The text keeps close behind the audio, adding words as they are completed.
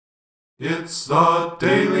It's the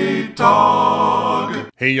Daily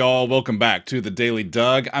Dog. Hey y'all, welcome back to the Daily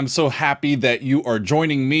Doug. I'm so happy that you are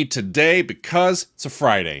joining me today because it's a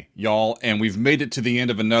Friday, y'all, and we've made it to the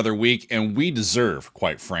end of another week, and we deserve,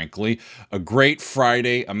 quite frankly, a great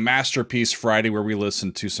Friday, a masterpiece Friday where we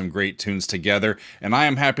listen to some great tunes together. And I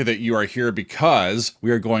am happy that you are here because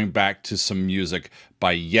we are going back to some music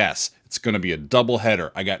by Yes. It's going to be a double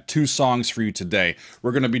header. I got two songs for you today.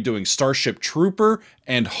 We're going to be doing Starship Trooper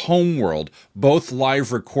and Homeworld, both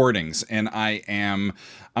live recordings, and I'm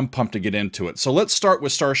pumped to get into it. So let's start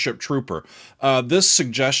with Starship Trooper. This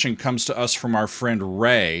suggestion comes to us from our friend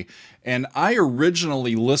Ray, and I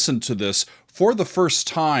originally listened to this for the first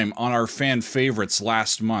time on our fan favorites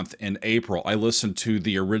last month in April. I listened to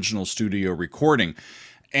the original studio recording,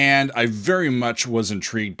 and I very much was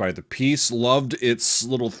intrigued by the piece, loved its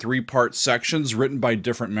little three-part sections written by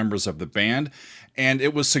different members of the band, and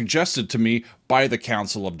it was suggested to me by the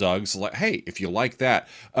Council of Dougs, like, hey, if you like that,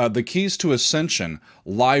 the Keys to Ascension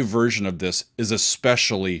live version of this is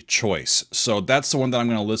especially choice. So that's the one that I'm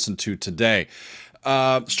going to listen to today.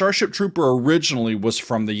 Starship Trooper originally was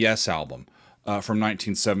from the Yes album. From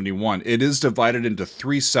 1971. It is divided into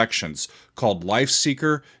three sections called Life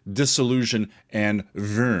Seeker, Disillusion, and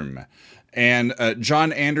Worm. And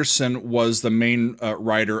John Anderson was the main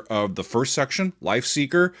writer of the first section, Life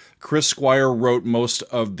Seeker. Chris Squire wrote most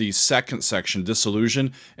of the second section,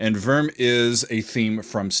 Disillusion, and Worm is a theme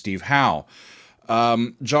from Steve Howe.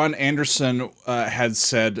 John Anderson had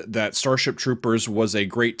said that Starship Troopers was a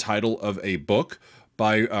great title of a book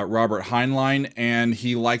by Robert Heinlein, and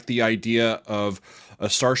he liked the idea of a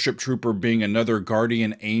Starship Trooper being another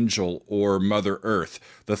guardian angel or Mother Earth.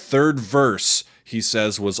 The third verse, he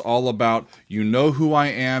says, was all about, you know who I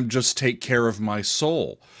am, just take care of my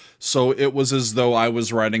soul. So it was as though I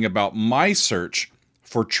was writing about my search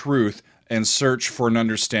for truth and search for an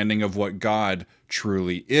understanding of what God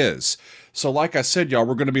truly is. So like I said, y'all,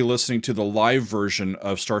 we're going to be listening to the live version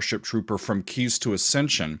of Starship Trooper from Keys to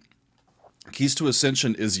Ascension. Keys to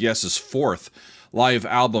Ascension is Yes's fourth live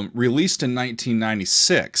album, released in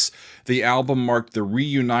 1996. The album marked the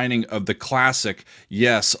reuniting of the classic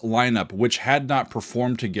Yes lineup, which had not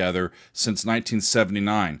performed together since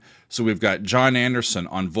 1979. So we've got John Anderson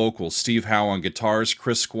on vocals, Steve Howe on guitars,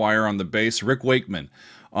 Chris Squire on the bass, Rick Wakeman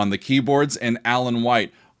on the keyboards, and Alan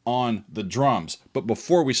White on the drums. But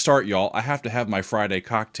before we start, y'all, I have to have my Friday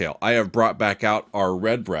cocktail. I have brought back out our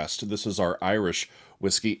Redbreast. This is our Irish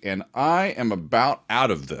whiskey, and I am about out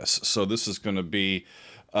of this, so this is going to be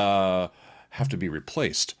have to be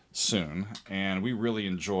replaced soon. And we really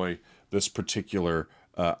enjoy this particular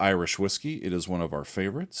Irish whiskey. It is one of our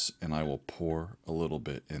favorites, and I will pour a little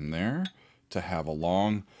bit in there to have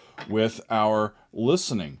along with our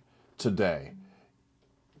listening today.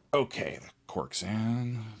 Okay, the cork's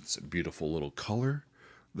in. It's a beautiful little color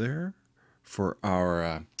there for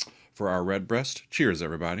our Redbreast. Cheers,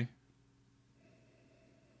 everybody.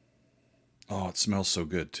 Oh, it smells so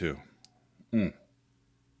good, too.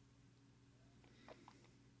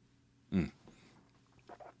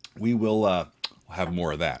 We will have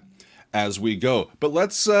more of that as we go. But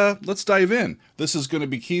let's dive in. This is going to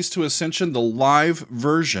be Keys to Ascension, the live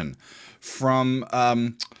version from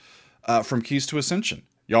Keys to Ascension.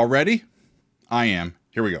 Y'all ready? I am.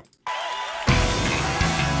 Here we go.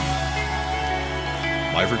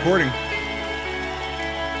 Live recording.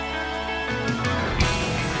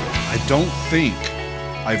 I don't think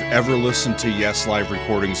I've ever listened to Yes live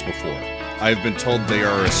recordings before. I've been told they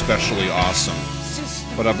are especially awesome,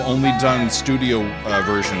 but I've only done studio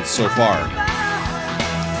versions so far.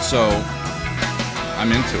 So,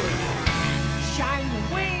 I'm into it.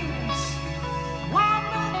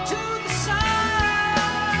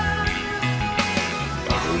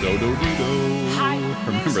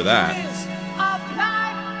 Remember that.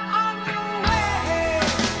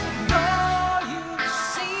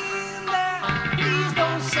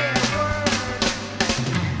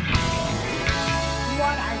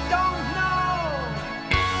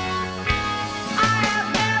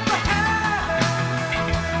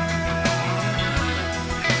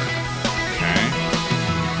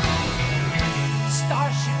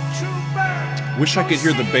 Wish I could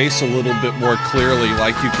hear the bass a little bit more clearly,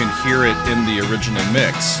 like you can hear it in the original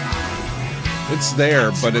mix. It's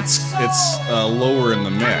there, but it's lower in the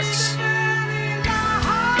mix.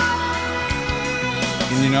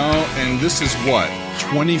 And, you know, and this is what,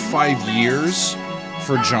 25 years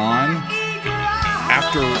for John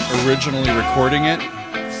after originally recording it?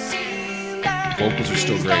 Vocals are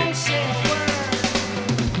still great.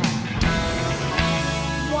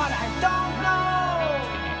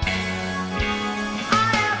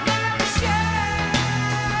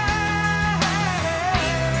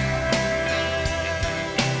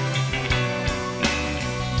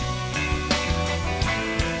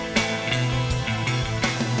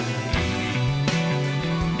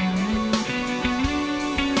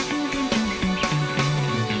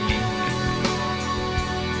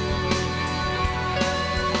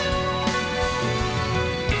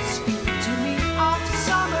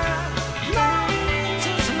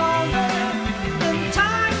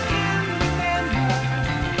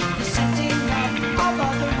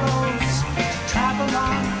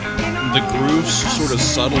 The groove sort of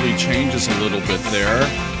subtly changes a little bit there.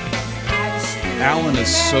 Alan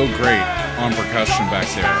is so great on percussion back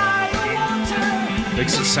there.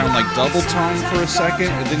 Makes it sound like double tone for a second,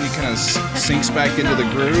 and then he kind of sinks back into the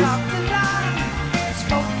groove.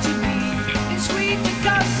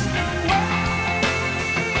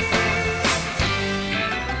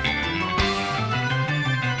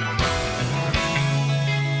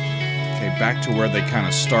 Okay, back to where they kind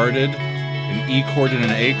of started. An E chord and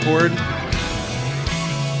an A chord.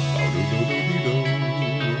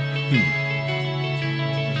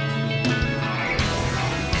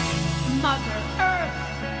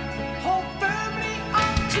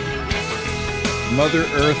 Mother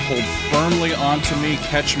Earth, hold firmly onto me,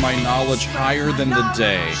 catch my knowledge higher than the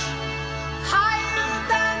day.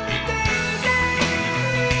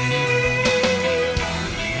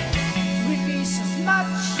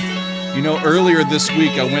 You know, earlier this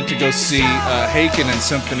week I went to go see Haken and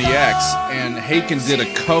Symphony X, and Haken did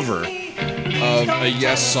a cover of a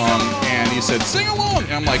Yes song, and he said, "Sing along!"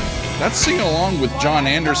 And I'm like, that's singing along with John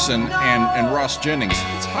Anderson and Ross Jennings.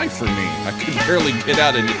 It's high for me. I could barely get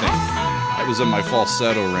out anything. I was in my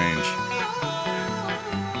falsetto range.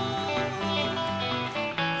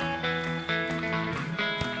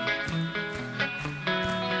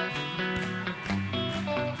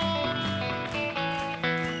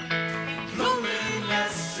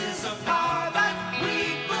 Loneliness is a power that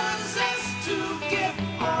we possess to give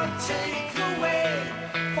or take away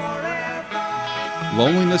forever.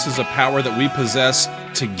 Loneliness is a power that we possess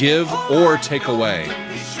to give or take away.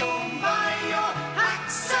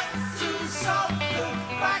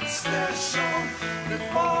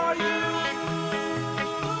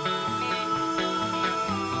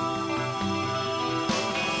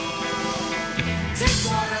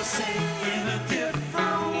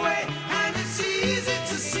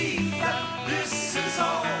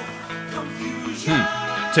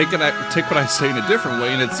 Take what I say in a different way,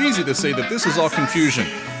 and it's easy to say that this is all confusion.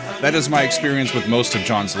 That is my experience with most of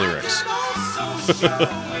John's lyrics.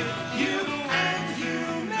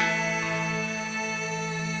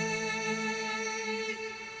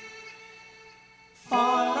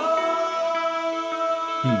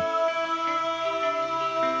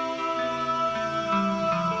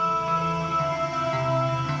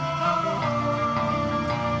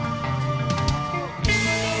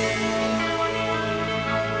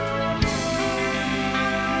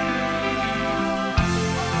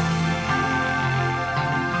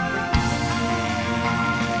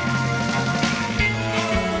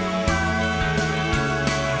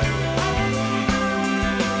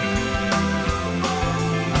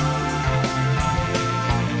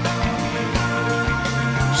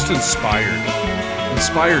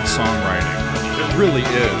 Inspired songwriting. It really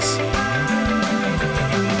is.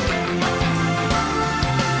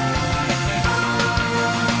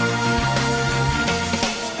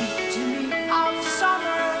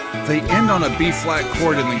 They end on a B flat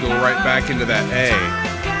chord and then go right back into that A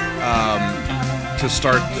to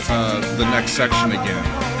start the next section again.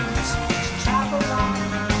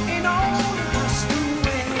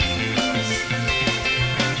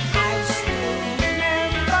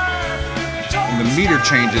 The meter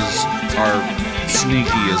changes are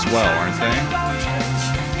sneaky as well, aren't they?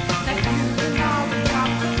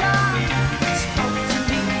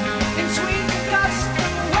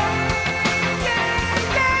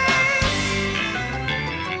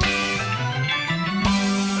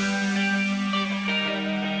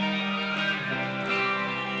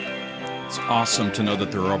 It's awesome to know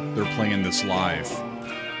that they're playing this live,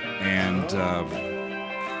 and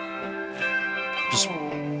just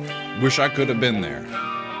wish I could have been there.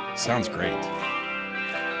 Sounds great.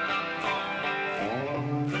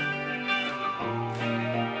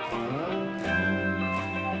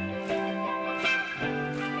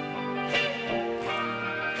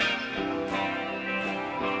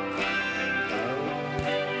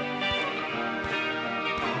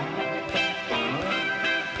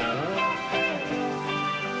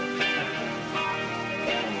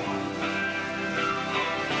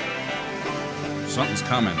 Something's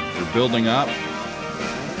coming. They're building up.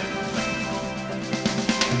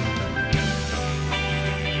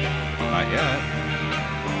 Not yet.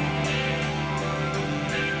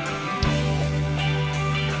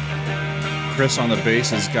 Chris on the bass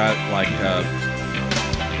has got like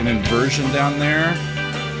an inversion down there,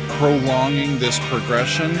 prolonging this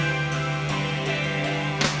progression.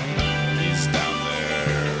 He's down there.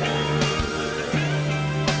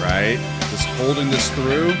 Right? Just holding this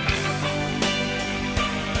through.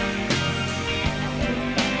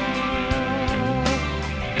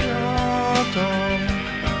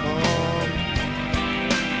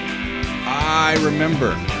 I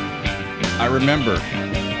remember. I remember.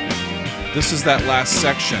 This is that last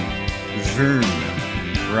section. Vern,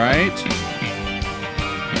 right?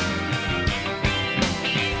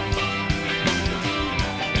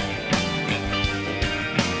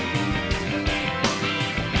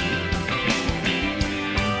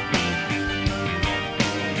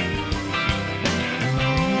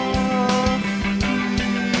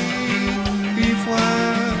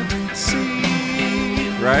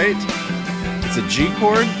 Right? It's a G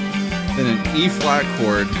chord, then an E flat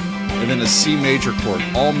chord, and then a C major chord.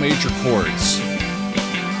 All major chords.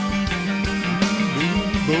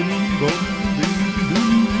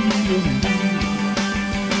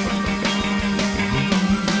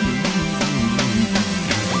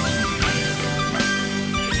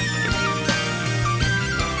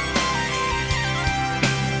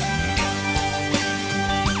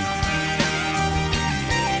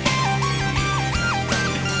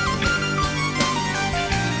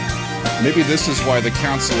 Maybe this is why the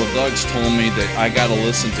Council of Thugs told me that I gotta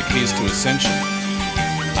listen to Keys to Ascension.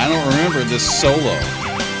 I don't remember this solo.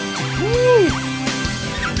 Woo!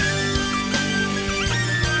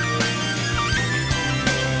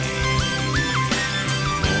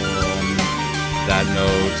 That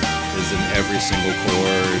note is in every single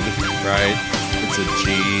chord, right? It's a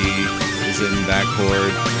G, is in that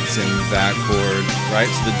chord, it's in that chord, right?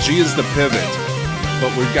 So the G is the pivot.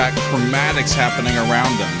 But we've got chromatics happening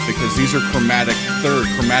around them because these are chromatic third,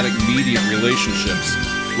 chromatic mediant relationships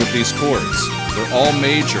with these chords. They're all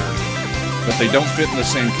major, but they don't fit in the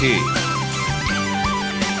same key.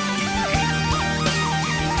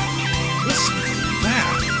 Listen to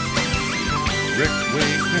that. Rick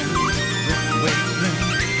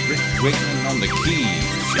Wakeman on the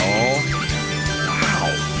keys, y'all.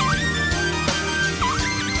 Wow.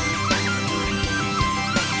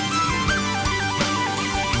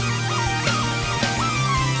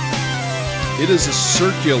 It is a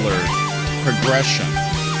circular progression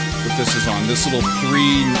that this is on. This little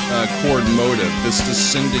three chord motive, this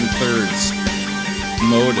descending thirds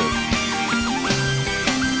motive.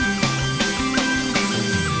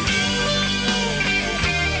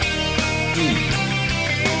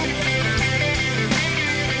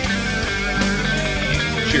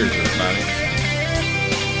 Cheers, everybody.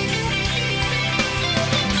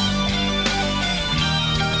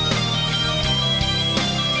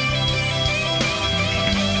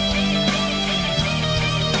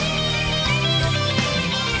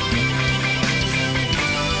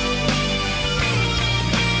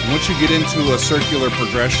 Once you get into a circular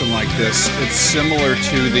progression like this, it's similar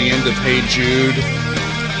to the end of Hey Jude,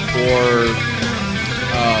 or,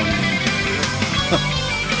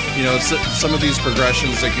 you know, some of these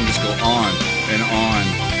progressions, they can just go on and on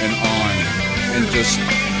and on, and just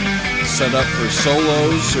set up for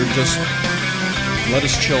solos, or just let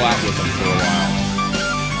us chill out with them for a while.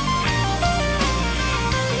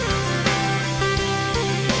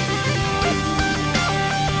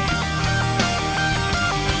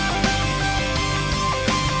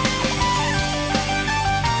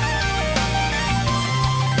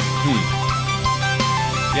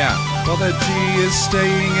 Yeah, well, that G is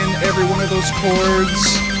staying in every one of those chords,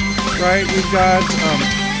 right? We've got,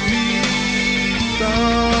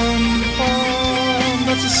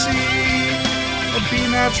 that's a C, a B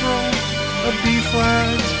natural, a B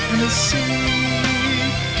flat, and a C.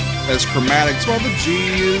 As chromatics, while the G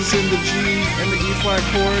is in the G and the E flat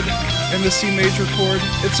chord and the C major chord.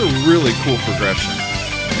 It's a really cool progression.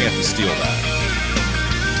 You have to steal that.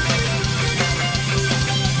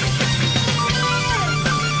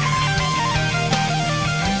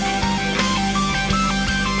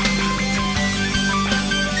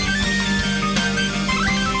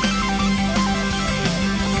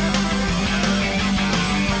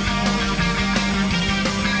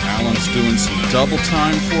 Doing some double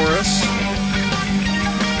time for us.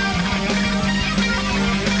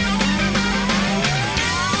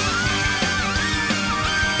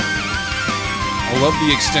 I love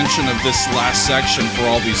the extension of this last section for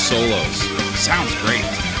all these solos. Sounds great.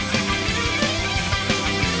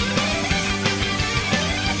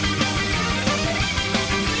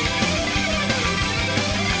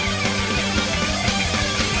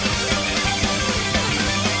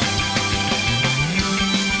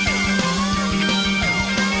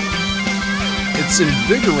 It's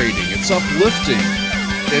invigorating, it's uplifting,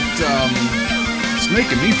 it's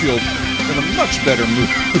making me feel in a much better mood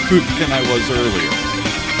than I was earlier.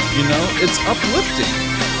 You know, it's uplifting,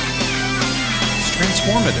 it's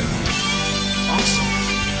transformative, awesome.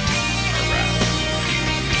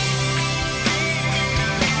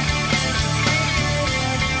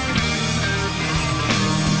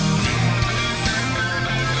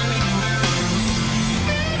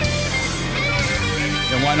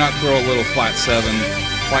 not throw a little flat 7,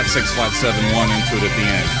 flat 6, flat 7, 1 into it at the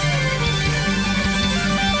end?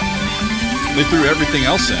 They threw everything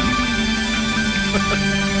else in.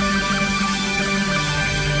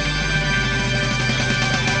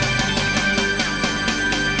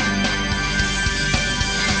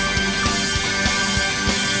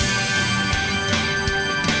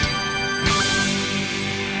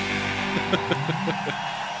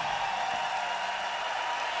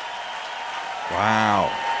 Wow.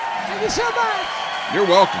 Thank you so much. You're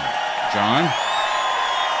welcome, John.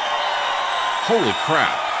 Holy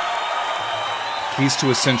crap. Keys to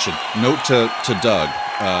Ascension. Note to Doug.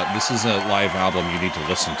 This is a live album you need to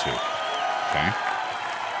listen to. Okay?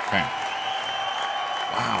 Okay.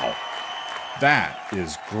 Wow. That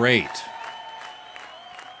is great.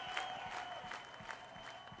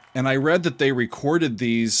 And I read that they recorded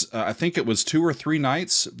these, I think it was 2 or 3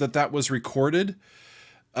 nights that was recorded.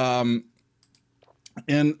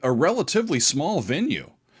 In a relatively small venue,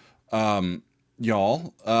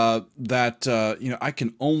 y'all, that, you know, I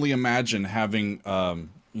can only imagine having,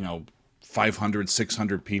 you know, 500,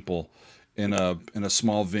 600 people in a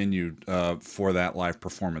small venue for that live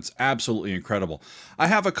performance. Absolutely incredible. I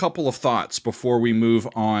have a couple of thoughts before we move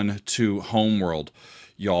on to Homeworld.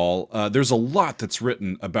 Y'all, there's a lot that's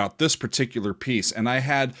written about this particular piece, and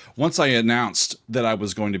once I announced that I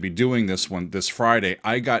was going to be doing this one this Friday,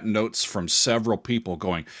 I got notes from several people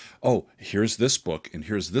going, oh, here's this book, and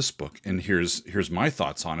here's this book, and here's my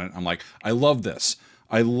thoughts on it. I'm like, I love this.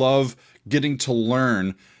 I love getting to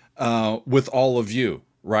learn with all of you,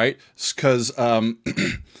 right? Because,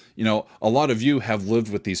 you know, a lot of you have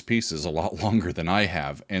lived with these pieces a lot longer than I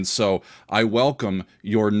have. And so I welcome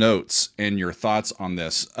your notes and your thoughts on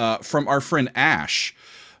this. From our friend Ash,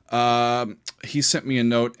 he sent me a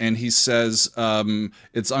note and he says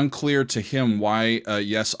it's unclear to him why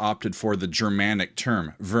Yes opted for the Germanic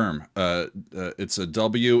term, Verm. It's a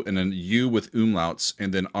W and a U with umlauts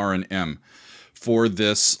and then R and M. For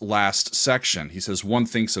this last section, he says, one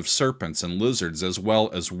thinks of serpents and lizards as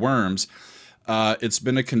well as worms. It's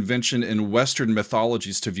been a convention in Western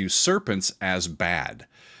mythologies to view serpents as bad,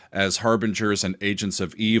 as harbingers and agents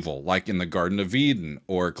of evil, like in the Garden of Eden,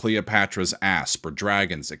 or Cleopatra's asp, or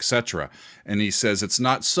dragons, etc. And he says it's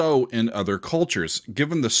not so in other cultures,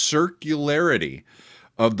 given the circularity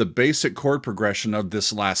of the basic chord progression of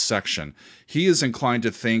this last section. He is inclined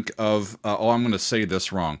to think of, I'm going to say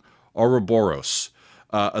this wrong, Ouroboros,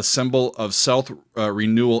 a symbol of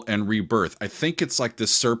self-renewal and rebirth. I think it's like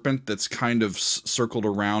this serpent that's kind of circled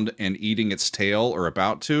around and eating its tail, or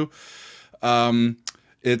about to.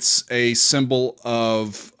 It's a symbol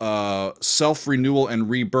of self-renewal and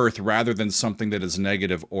rebirth rather than something that is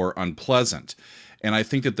negative or unpleasant. And I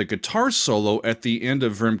think that the guitar solo at the end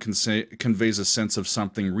of Verm conveys a sense of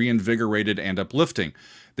something reinvigorated and uplifting.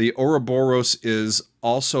 The Ouroboros is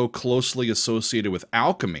also closely associated with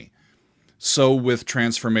alchemy. So with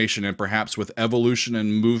transformation and perhaps with evolution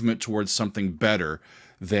and movement towards something better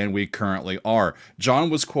than we currently are. John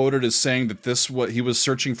was quoted as saying that he was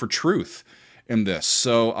searching for truth in this.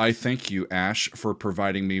 So I thank you, Ash, for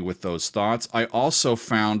providing me with those thoughts. I also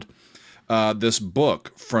found this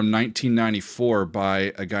book from 1994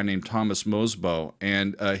 by a guy named Thomas Mosbo,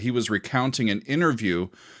 and he was recounting an interview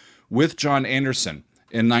with John Anderson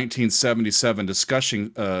in 1977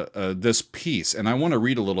 discussing this piece, and I want to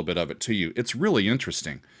read a little bit of it to you. It's really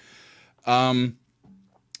interesting.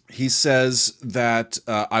 He says that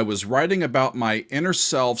I was writing about my inner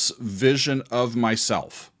self's vision of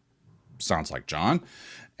myself. Sounds like John.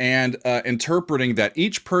 And interpreting that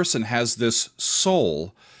each person has this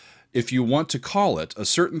soul, if you want to call it, a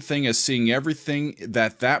certain thing as seeing everything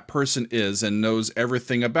that person is and knows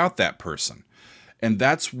everything about that person. And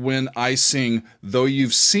that's when I sing, though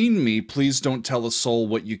you've seen me, please don't tell a soul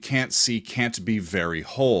what you can't see can't be very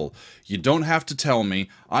whole. You don't have to tell me.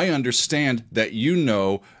 I understand that you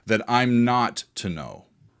know that I'm not to know.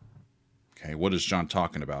 Okay, what is John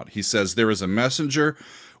talking about? He says, there is a messenger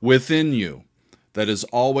within you that is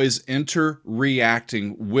always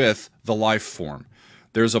interreacting with the life form.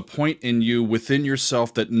 There's a point in you within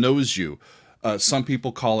yourself that knows you. Some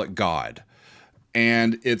people call it God.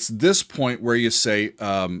 And it's this point where you say,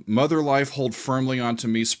 Mother Life, hold firmly onto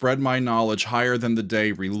me, spread my knowledge higher than the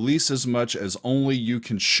day, release as much as only you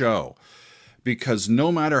can show. Because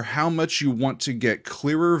no matter how much you want to get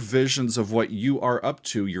clearer visions of what you are up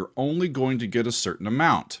to, you're only going to get a certain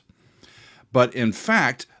amount. But in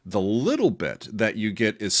fact, the little bit that you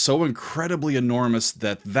get is so incredibly enormous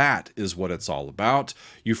that that is what it's all about.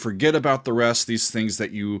 You forget about the rest, these things that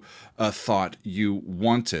you thought you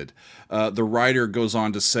wanted. The writer goes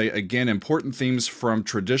on to say, again, important themes from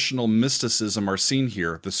traditional mysticism are seen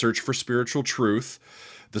here: the search for spiritual truth,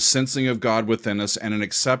 the sensing of God within us, and an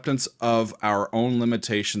acceptance of our own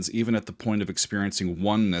limitations, even at the point of experiencing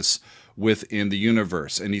oneness within the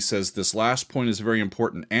universe. And he says this last point is very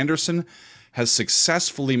important. Anderson has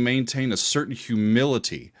successfully maintained a certain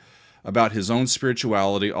humility about his own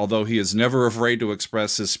spirituality, although he is never afraid to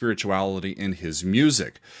express his spirituality in his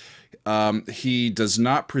music. He does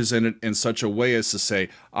not present it in such a way as to say,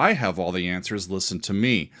 I have all the answers, listen to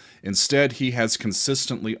me. Instead, he has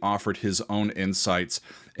consistently offered his own insights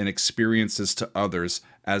and experiences to others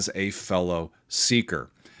as a fellow seeker.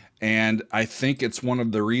 And I think it's one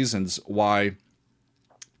of the reasons why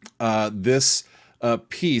this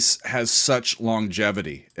piece has such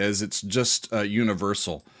longevity, as it's just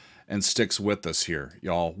universal and sticks with us here,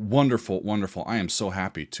 y'all. Wonderful, wonderful. I am so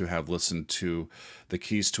happy to have listened to the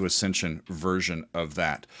Keys to Ascension version of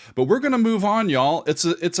that. But we're going to move on, y'all. It's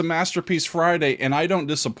a Masterpiece Friday, and I don't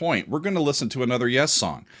disappoint. We're going to listen to another Yes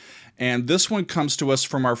song. And this one comes to us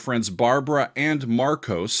from our friends Barbara and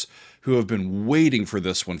Marcos, who have been waiting for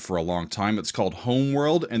this one for a long time. It's called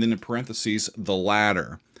Homeworld, and then in parentheses, The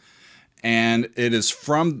Ladder. And it is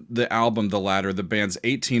from the album The Ladder, the band's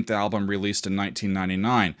 18th album released in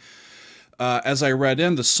 1999. As I read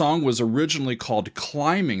in, the song was originally called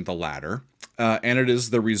Climbing the Ladder, and it is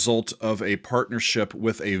the result of a partnership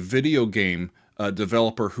with a video game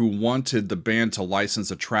developer who wanted the band to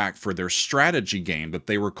license a track for their strategy game that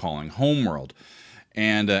they were calling Homeworld.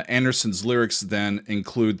 And Anderson's lyrics then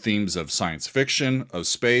include themes of science fiction, of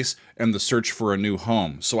space, and the search for a new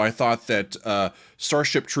home. So I thought that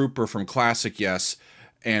Starship Trooper from Classic Yes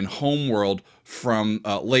and Homeworld from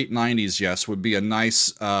late 90s Yes would be a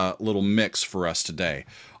nice little mix for us today.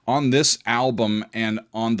 On this album and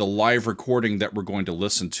on the live recording that we're going to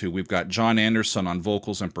listen to, we've got John Anderson on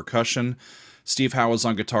vocals and percussion, Steve Howe is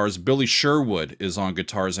on guitars, Billy Sherwood is on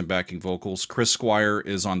guitars and backing vocals, Chris Squire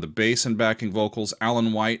is on the bass and backing vocals,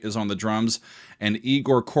 Alan White is on the drums, and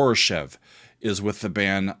Igor Koroshev is with the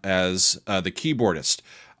band as the keyboardist.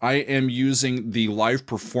 I am using the live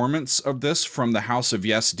performance of this from the House of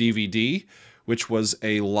Yes DVD, which was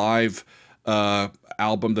a live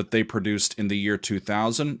album that they produced in the year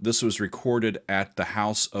 2000. This was recorded at the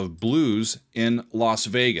House of Blues in Las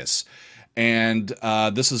Vegas. And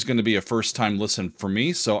this is going to be a first-time listen for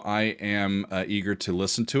me, so I am eager to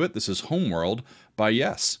listen to it. This is Homeworld by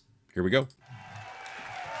Yes. Here we go.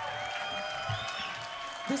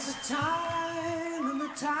 There's a time, and the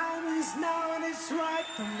time is now, and it's right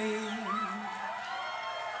for me.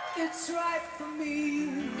 It's right for me,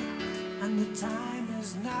 and the time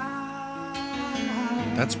is now.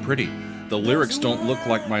 That's pretty. The lyrics don't look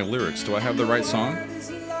like my lyrics. Do I have the right song?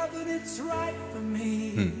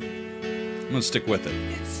 I'm going to stick with it.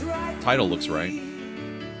 Title looks right.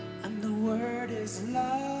 And the word is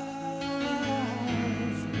love.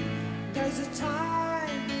 There's a time,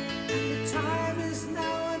 and the time is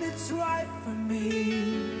now, and it's right for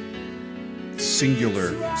me.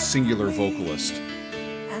 Singular vocalist.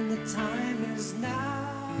 And the time is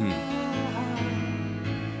now.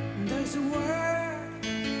 There's a word,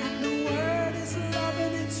 and the word is love,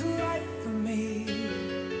 and it's right for me.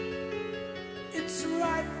 It's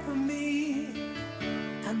right for me.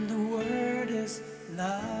 And the word is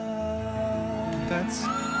love. That's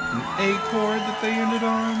an A chord that they ended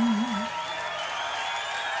on.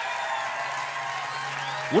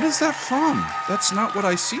 What is that from? That's not what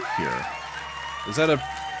I see here. Is that a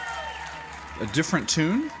different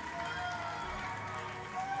tune?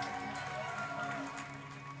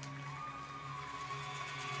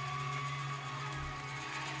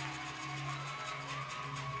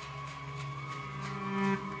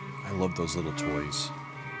 I love those little toys.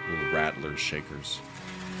 Little rattlers, shakers,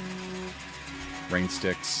 rain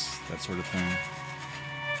sticks, that sort of thing.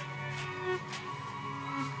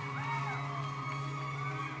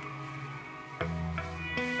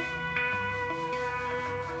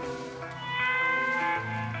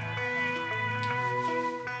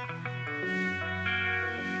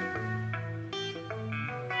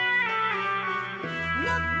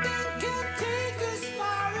 Nothing can take us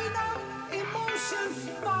far enough, emotion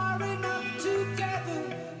far enough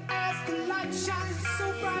together, as the light shines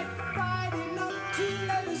so bright, bright enough to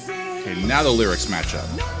let us in. Okay, now the lyrics match up.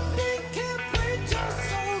 Nothing can bridge our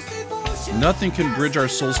soul's devotion. Nothing can bridge our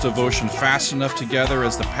soul's devotion fast enough together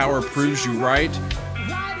as the power proves you right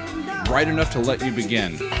enough to let you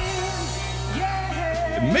begin.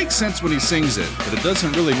 Yeah. It makes sense when he sings it, but it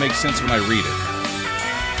doesn't really make sense when I read it.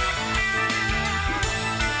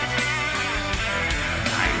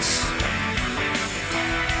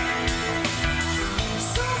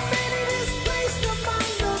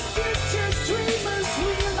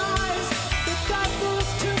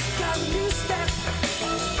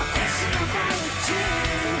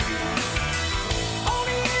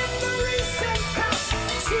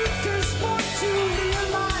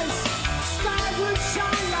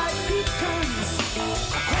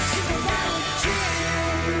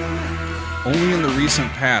 Only in the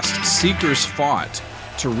recent past, seekers fought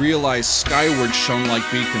to realize skyward shone like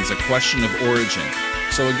beacons, a question of origin.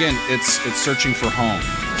 So again, it's searching for home,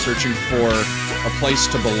 searching for a place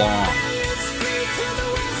to belong.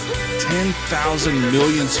 10,000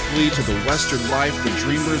 millions flee to the western life. The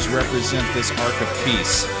dreamers represent this arc of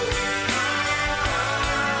peace.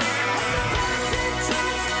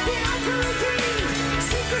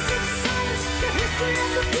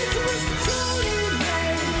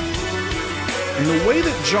 And the way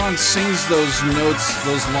that John sings those notes,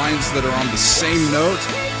 those lines that are on the same note,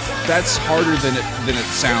 that's harder than it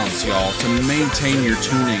sounds, y'all, to maintain your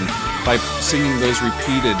tuning by singing those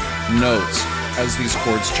repeated notes as these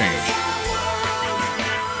chords change.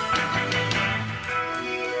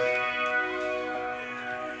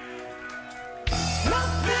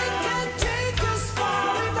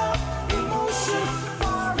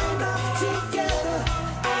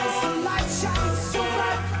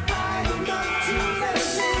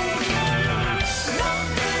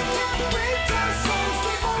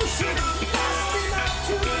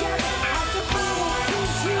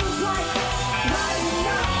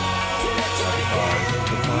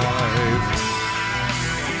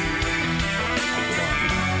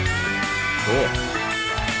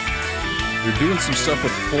 You're doing some stuff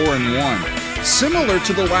with 4 and 1. Similar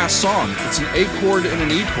to the last song. It's an A chord and an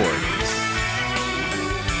E chord.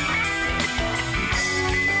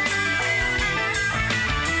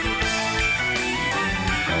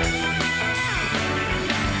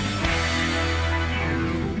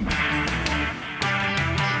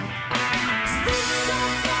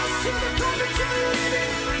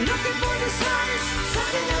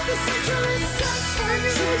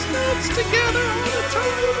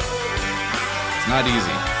 It's not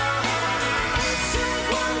easy.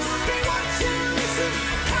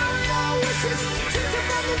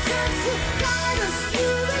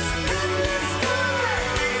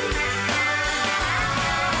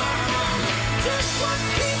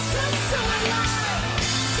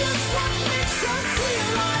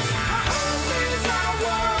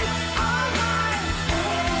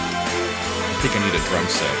 I think I need a drum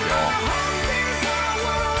set, y'all.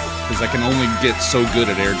 Because I can only get so good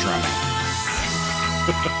at air drumming.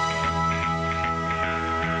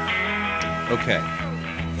 Okay.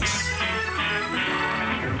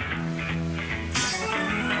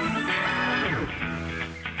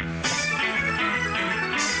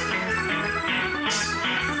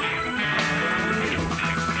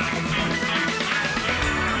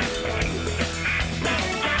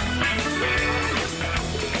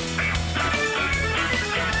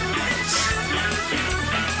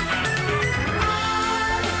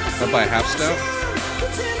 Up by a half step.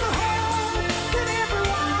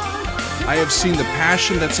 I have seen the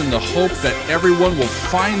passion that's in the hope that everyone will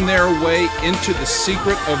find their way into the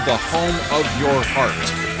secret of the home of your heart.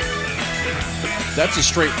 That's as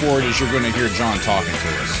straightforward as you're going to hear John talking to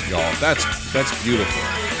us, y'all. That's beautiful.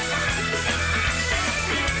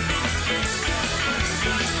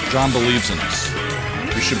 John believes in us.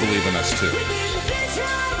 We should believe in us too.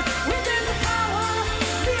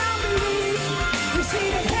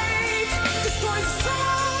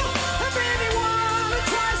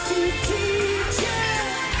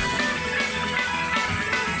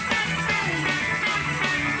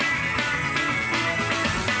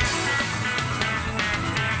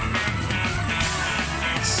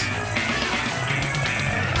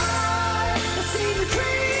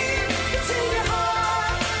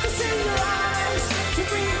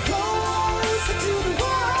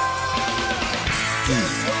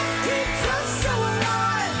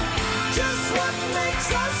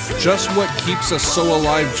 Just what keeps us so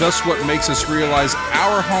alive, just what makes us realize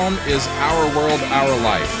our home is our world, our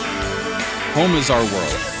life. Home is our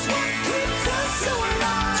world.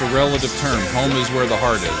 It's a relative term. Home is where the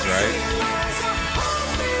heart is, right?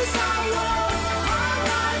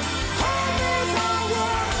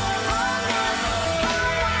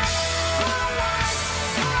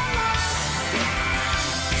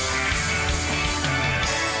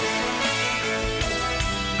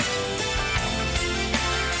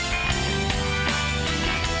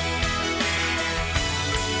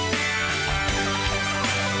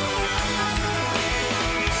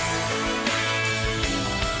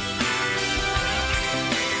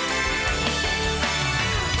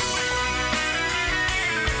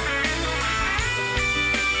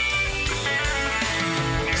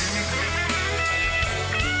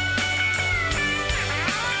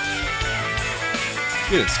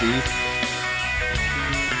 Get it, Steve.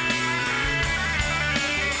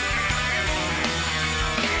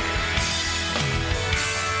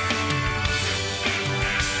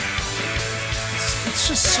 It's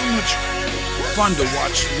just so much fun to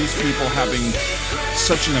watch these people having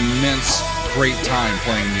such an immense, great time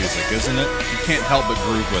playing music, isn't it? You can't help but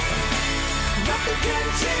groove with them. Nothing can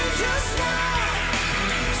change us now.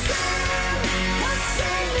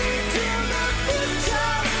 Sailing to the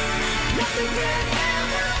future. Nothing can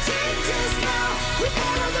ever change us now. We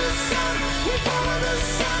follow the sun. We follow the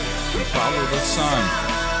sun. We follow the sun.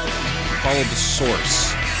 We follow the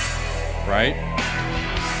source, right?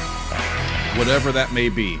 Whatever that may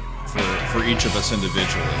be for each of us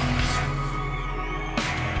individually.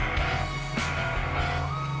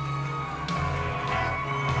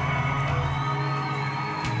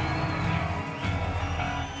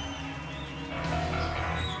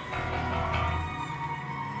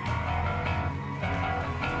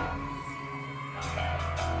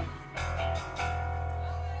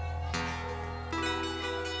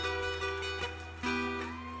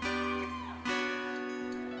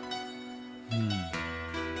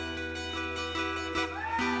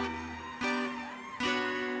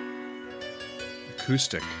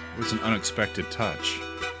 Acoustic was an unexpected touch.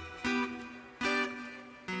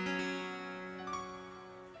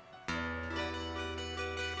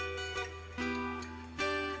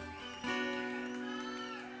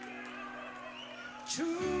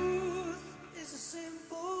 Truth is a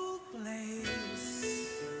simple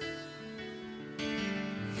place.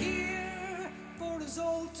 Here for us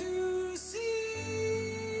all to see.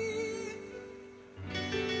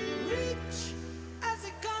 Reach as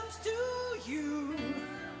it comes to you,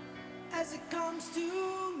 as it comes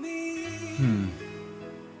to me.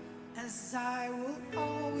 As I will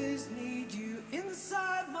always need you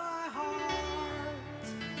inside my heart.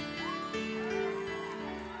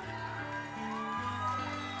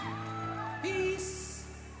 Peace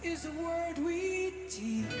is a word we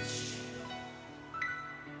teach,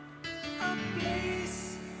 a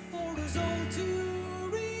place for us all to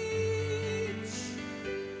reach.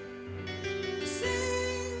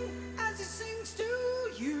 Sing as it sings to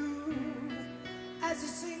you, as it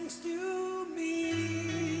sings to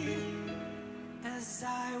me, as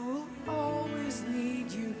I will always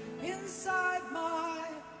need you inside my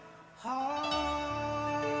heart.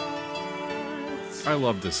 I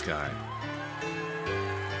love this guy.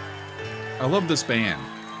 I love this band.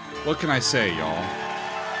 What can I say, y'all?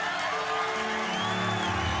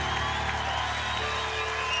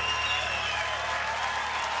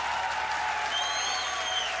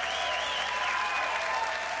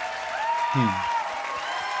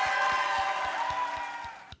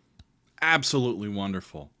 Absolutely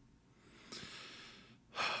wonderful.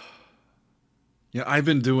 Yeah, I've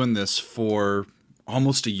been doing this for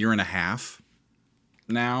almost a year and a half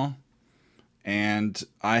now, and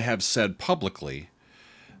I have said publicly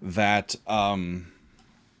that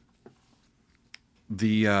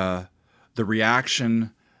the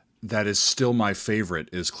reaction that is still my favorite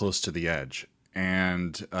is Close to the Edge,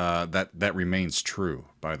 and that remains true,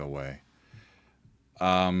 by the way.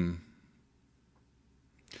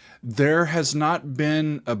 There has not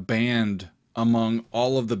been a band among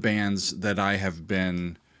all of the bands that I have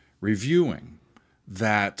been reviewing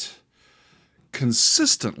that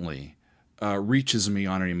consistently reaches me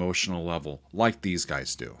on an emotional level like these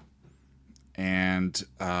guys do. And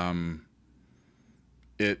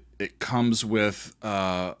it comes with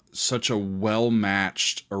such a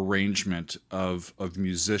well-matched arrangement of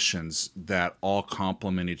musicians that all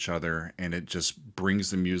complement each other, and it just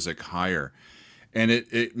brings the music higher. And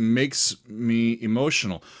it makes me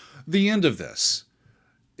emotional. The end of this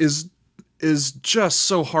is just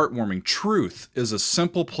so heartwarming. Truth is a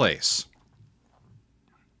simple place,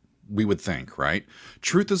 we would think, right?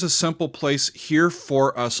 Truth is a simple place here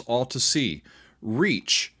for us all to see.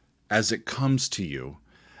 Reach as it comes to you,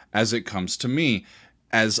 as it comes to me,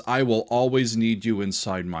 as I will always need you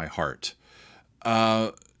inside my heart.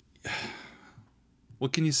 What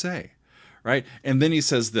can you say, right? And then he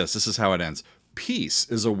says this is how it ends. Peace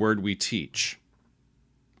is a word we teach.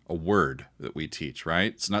 A word that we teach,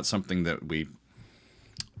 right? It's not something that we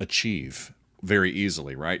achieve very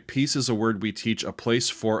easily, right? Peace is a word we teach, a place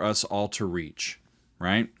for us all to reach,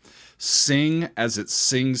 right? Sing as it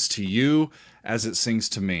sings to you, as it sings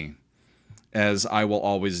to me, as I will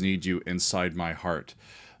always need you inside my heart.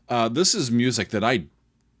 This is music that I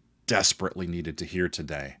desperately needed to hear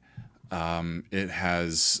today. It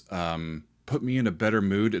has put me in a better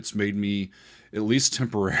mood. It's made me, at least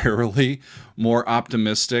temporarily, more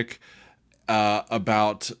optimistic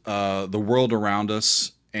about the world around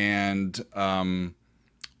us and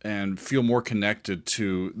and feel more connected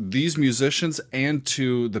to these musicians and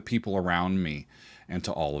to the people around me and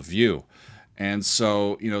to all of you. And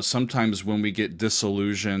so, sometimes when we get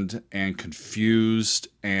disillusioned and confused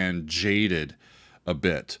and jaded a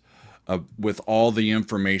bit with all the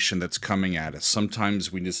information that's coming at us,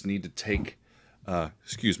 sometimes we just need to take,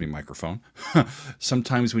 excuse me, microphone.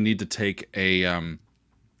 Sometimes we need to take a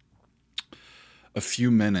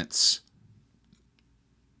few minutes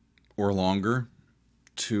or longer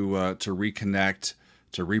to reconnect,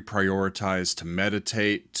 to reprioritize, to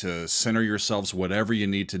meditate, to center yourselves, whatever you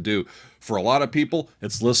need to do. For a lot of people,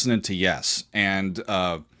 it's listening to Yes. And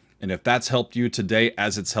if that's helped you today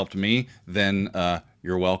as it's helped me, then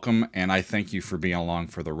you're welcome. And I thank you for being along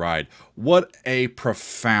for the ride. What a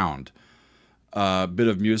profound bit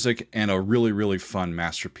of music and a really, really fun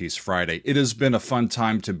Masterpiece Friday. It has been a fun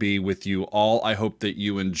time to be with you all. I hope that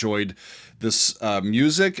you enjoyed this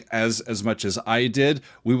music as much as I did.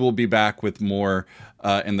 We will be back with more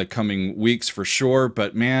in the coming weeks for sure.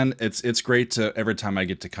 But man, it's great to every time I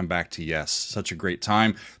get to come back to Yes. Such a great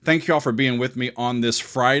time. Thank you all for being with me on this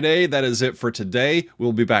Friday. That is it for today.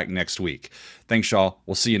 We'll be back next week. Thanks, y'all.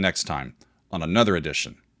 We'll see you next time on another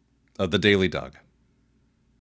edition of the Daily Doug.